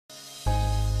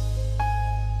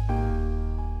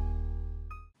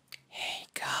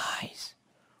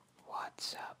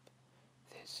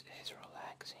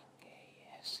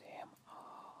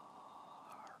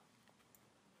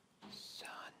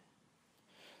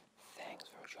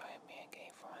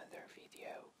another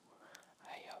video.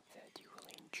 I hope that you will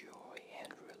enjoy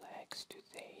and relax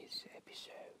today's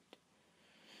episode.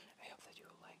 I hope that you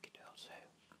will like it also.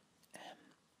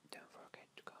 Don't forget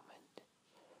to comment,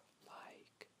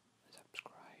 like, and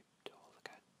subscribe to all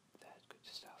that good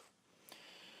stuff.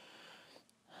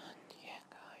 And yeah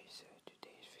guys,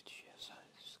 today's video is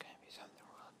going to be something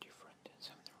really different and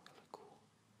something really cool.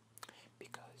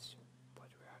 Because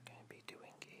what we are going to be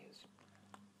doing is,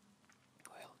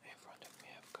 well, in front of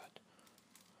me I've got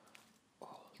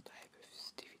all type of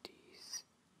DVDs,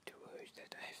 tours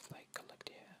that I've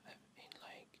collected in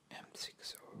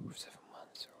 6 or 7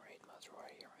 months or 8 months or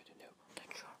a year, I don't know, I'm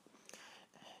not sure.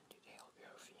 And today I'll be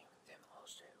reviewing them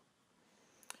also.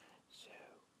 So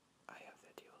I hope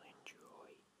that you'll enjoy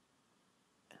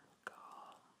and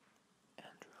calm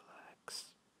and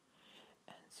relax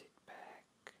and sit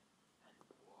back and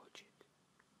watch it.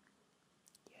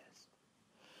 Yes.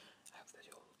 I hope that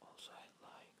you'll also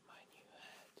like my new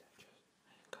hat. I just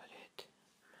got it.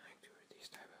 I like to wear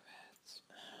these type of hats,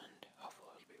 and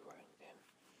hopefully I'll be wearing them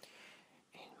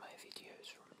in my videos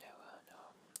from now on.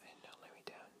 And let me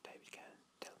down, type it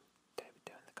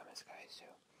down in the comments, guys. So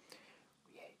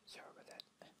yeah, sorry about that.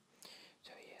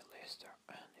 So yeah, let's start.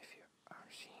 And if you are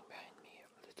seeing behind me a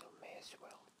little mess,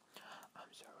 well,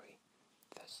 I'm sorry.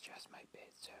 That's just my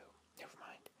bed, so never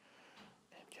mind.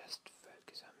 And just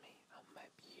focus on me, on my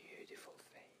beautiful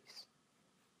face.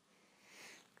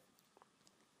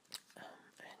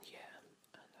 And yeah,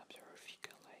 and I'm sorry if you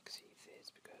can see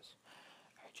this, because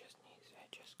I just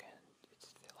can't.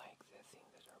 It's the thing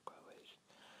that are always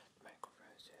the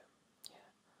microphone. So yeah,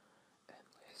 and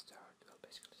let's start. Well,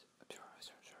 basically,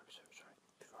 sorry.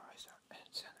 Before I start, and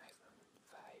it's an iPhone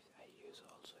 5 I use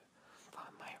also for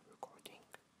my recording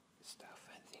stuff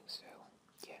and things. So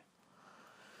yeah,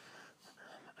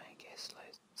 I guess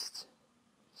let's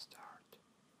start.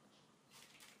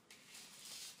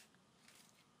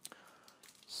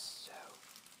 So,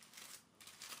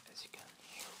 as you can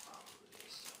hear or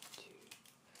listen to,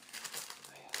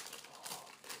 I have all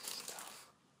this stuff.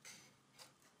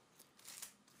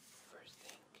 First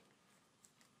thing,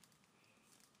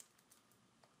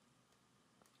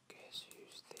 guess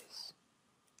who's this?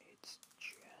 It's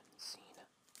John Cena.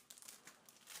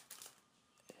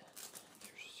 And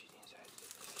there's a seat inside the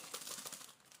thing.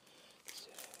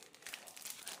 So yeah,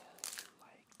 I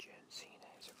like John Cena.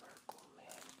 He's a very cool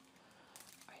man.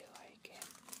 I like him.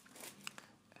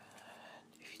 And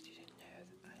if you didn't know,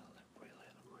 I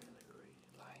really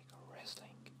like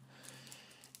wrestling.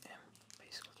 And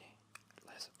basically,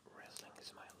 wrestling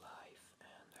is my life,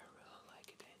 and I really like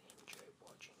it and enjoy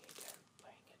watching it and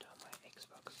playing it on my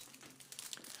Xbox.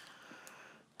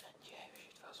 And yeah,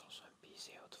 it was also on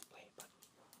PC how to play, but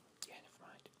yeah, never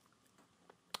mind.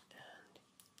 And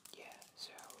yeah,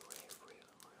 so I really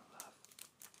love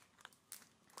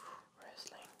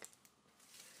wrestling.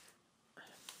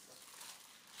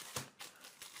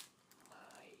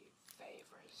 My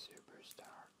favorite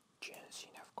superstar, John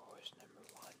Cena, of course, number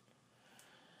 1.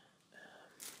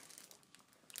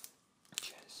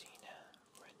 John Cena,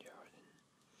 Randy Orton,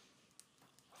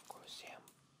 of course, CM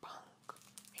Punk,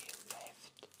 he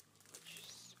left, which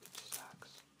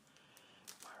sucks.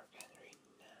 Mark Henry,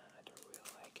 nah, I don't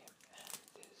really like him, and all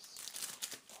these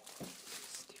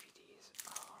DVDs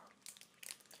are,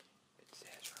 it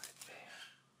says right there,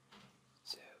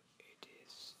 so it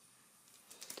is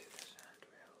 2012,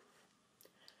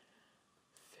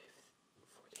 5th,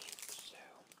 14th, so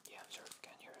yeah, I'm sorry if you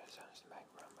can't hear the sounds in the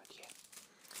background, but yeah,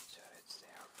 so it's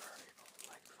there very old,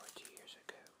 like 40 years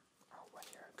ago, or 1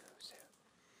 year ago, so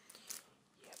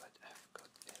yeah, but I've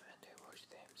got them and I watched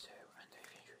them, so, and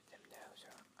I've enjoyed them now, so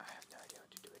I have no idea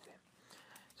what to do with them,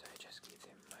 so I just keep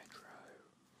them in my drawer.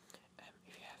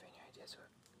 If you have any ideas,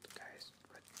 guys,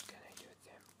 what can I do with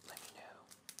them, let me know.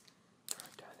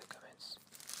 Write down in the comments.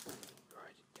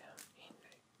 Write it down in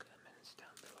the comments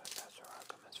down below. That's what our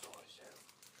comments for. So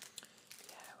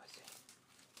yeah, I was saying,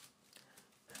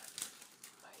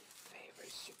 my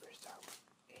favorite superstar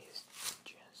is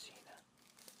John Cena,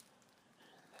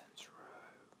 and that's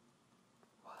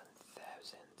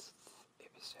 1000th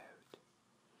episode.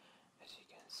 As you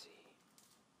can see,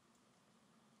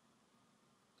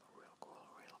 real cool.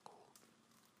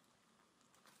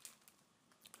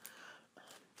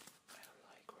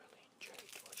 I really enjoyed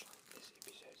watching this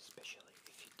episode, especially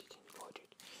if you didn't watch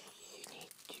it. You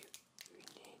need to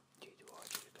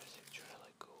watch it because it's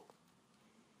really cool.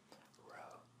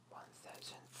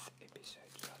 1000th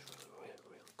episode, that's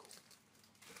really cool.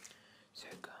 So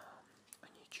go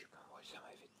on YouTube and watch some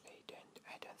of it.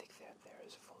 I don't think that there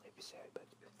is a full episode, but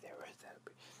if there is,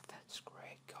 that's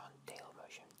great. Go on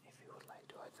Dailymotion if you would like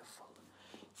to watch the full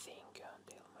thing. Go on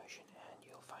Dailymotion.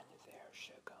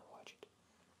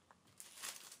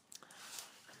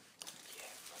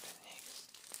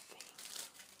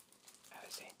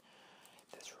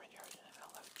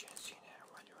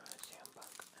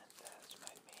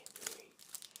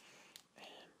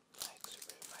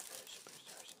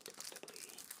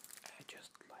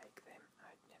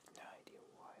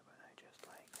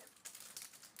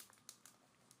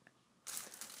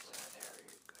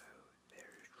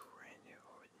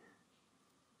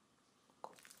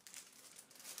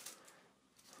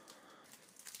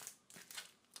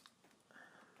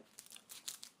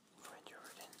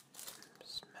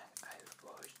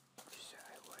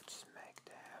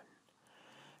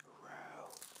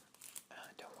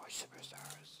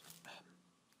 superstars.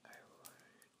 I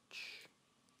watch.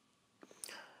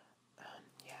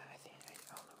 Yeah, I think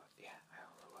I only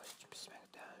watch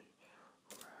SmackDown,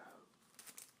 Raw,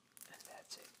 and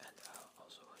that's it. And I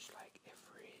also watch like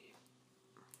every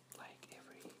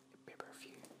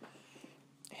pay-per-view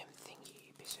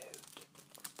thingy episode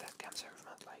that comes every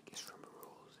month. Like is from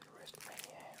Rules,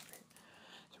 WrestleMania,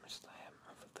 SummerSlam,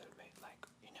 like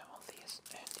all these,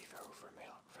 and if you're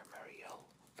familiar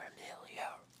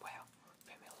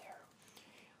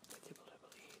with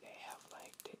WWE, they have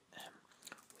like the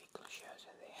weekly shows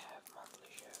and they have monthly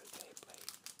shows. They play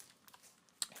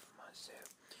every month. So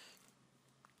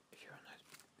if you're not a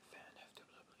fan of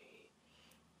WWE,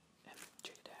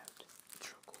 check it out. It's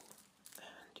real cool,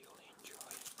 and you'll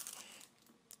enjoy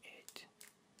it.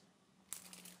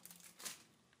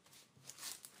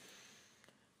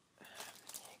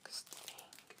 Next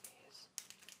thing is,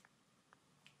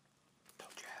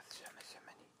 told you I have so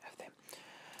many of them.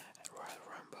 Royal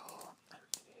Rumble,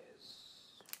 it is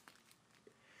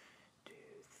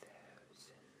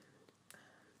 2013.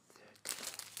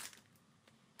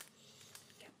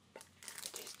 Yep,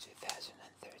 it is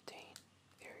 2013.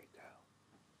 There you go.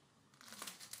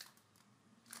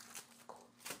 Cool.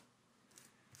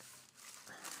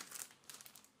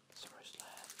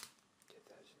 SummerSlam 2011,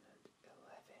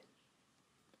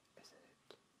 isn't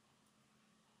it?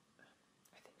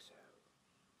 I think so.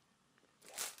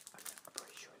 Yeah, I'm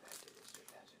pretty sure that it is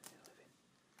 2011.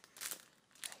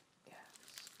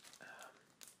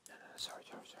 No, sorry,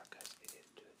 guys, it is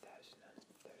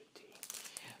 2013,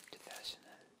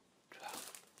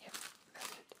 2012, yep,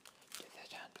 that's it,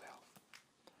 2012,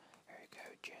 there you go,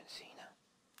 John Cena.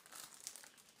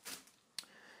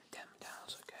 Tell me down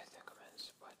also, guys, in the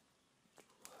comments, what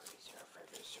is your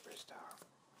favorite superstar?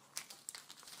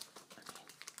 I mean,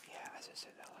 yeah, as I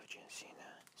said, I love John Cena,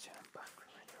 CM Punk,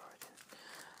 Randy Orton,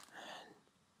 and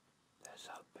that's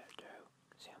Alberto,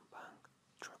 CM Punk,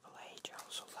 Triple H, I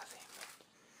also love him,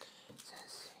 but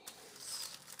since he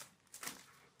is,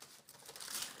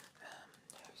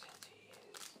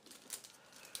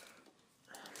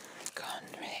 gone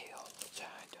very old, so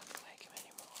I don't like him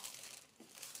anymore.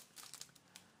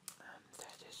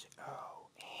 That is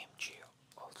OMG,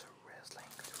 also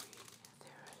wrestling 3,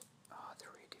 there are 3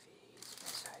 DVDs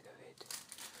inside of it.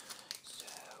 So,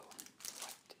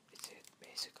 what is it?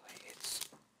 Basically, it's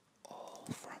all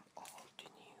from all the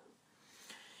new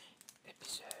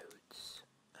episodes,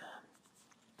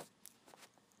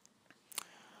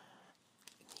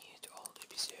 new to old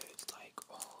episodes, like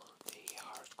all the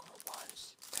hardcore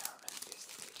ones that are in this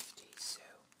DVD, so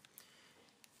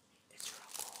it's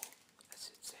real cool, as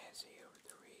it says here,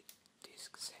 the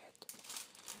disc set,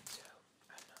 so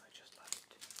I don't know, I just love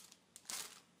it.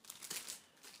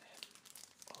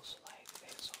 Also, like,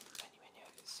 there's so many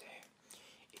of these, so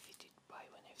if you did buy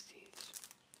one of these,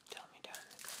 tell me down in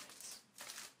the comments.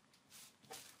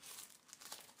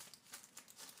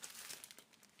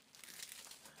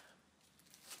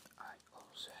 I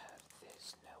also have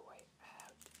this No Way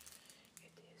Out.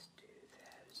 It is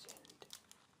 2012.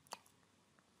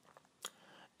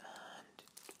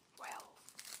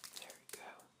 There you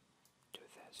go. 2012.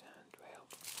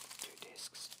 2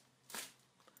 discs.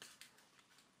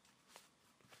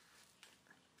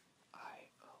 I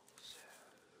also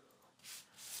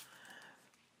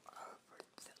Over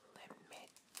the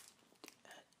Limit,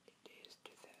 and it is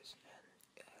 2011.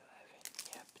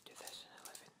 Yep,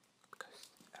 2011. Because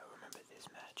I remember this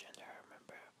match, and I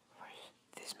remember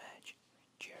this match,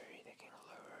 Jerry the King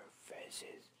Lover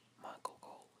versus Michael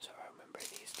Cole. So I remember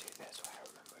these two. That's why I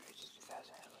remember it is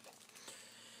 2011.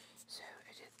 So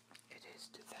it is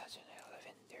 2011.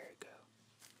 There you go.